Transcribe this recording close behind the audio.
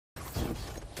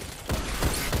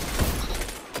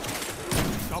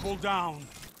Double down.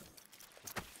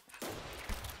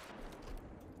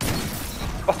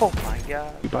 Oh my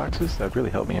god. 2 boxes? That'd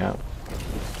really help me out.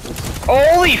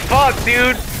 Holy fuck,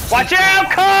 dude! Watch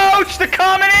out, coach! They're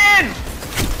coming in!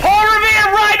 Paul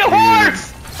Revere, ride the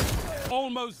horse!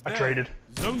 Almost there. I traded.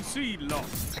 Zone C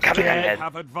lost. I got the head.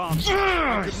 Have advanced.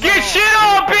 Get shit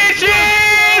on,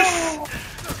 bitches!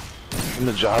 And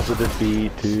the jobs would it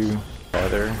be to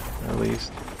feather, at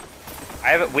least?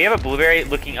 We have a blueberry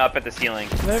looking up at the ceiling.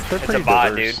 They're It's pretty a bot,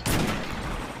 diverse. dude.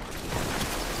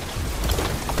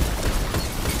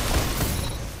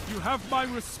 You have my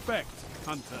respect,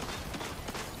 Hunter.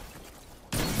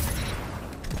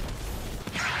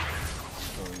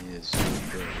 Oh yes,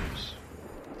 brothers.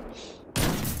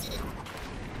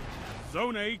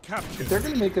 Zone A captured. If they're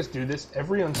gonna make us do this,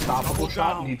 every unstoppable Double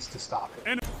shot down. needs to stop it.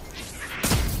 And I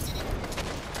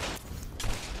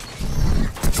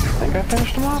think I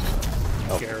finished them off?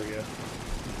 Area. You can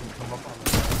come up on the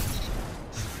side.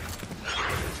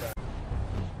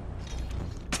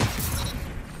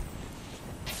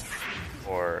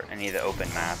 Or any of the open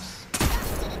maps.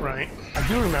 Right. I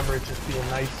do remember it just being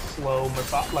nice, slow,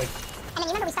 like And then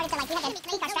remember we started to like we had to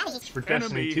tweak our strategies. for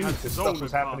Destiny Enemy 2, has because zone stuff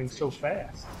was happening so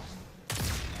advantage. fast.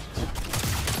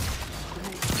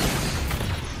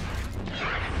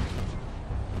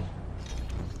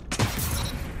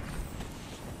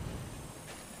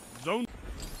 zone.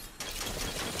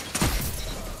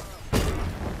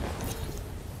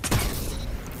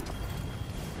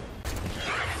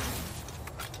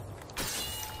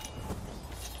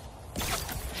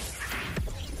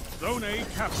 Zone A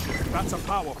captured. That's a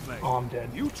power play. Oh, I'm dead.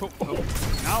 You took them.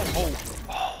 Now hold them.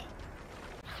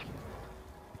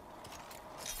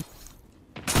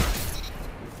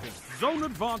 Zone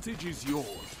advantage is yours.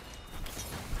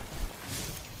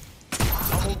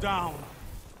 Double down.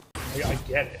 I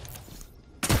get it.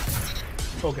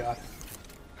 Oh god.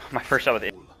 My first shot with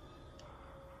it. Move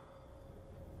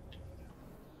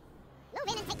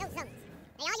in and take those zones.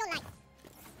 They are your life.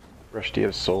 Rush, do you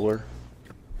have solar?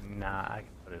 Nah, I can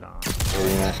put it on. Or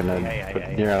you're not gonna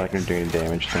you're not gonna do any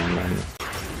damage to him then.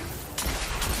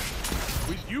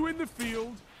 With you in the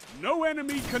field, no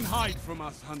enemy can hide from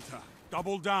us, Hunter.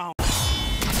 Double down.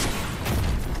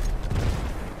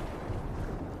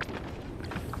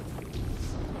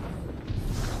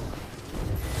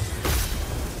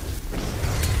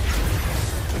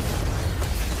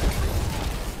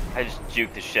 I just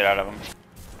juked the shit out of him.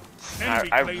 Enemy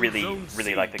I claims really, Zone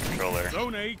really C. like the controller.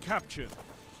 Zone A captured.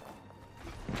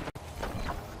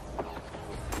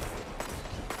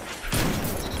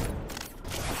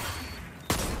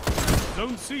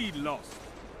 Zone C lost.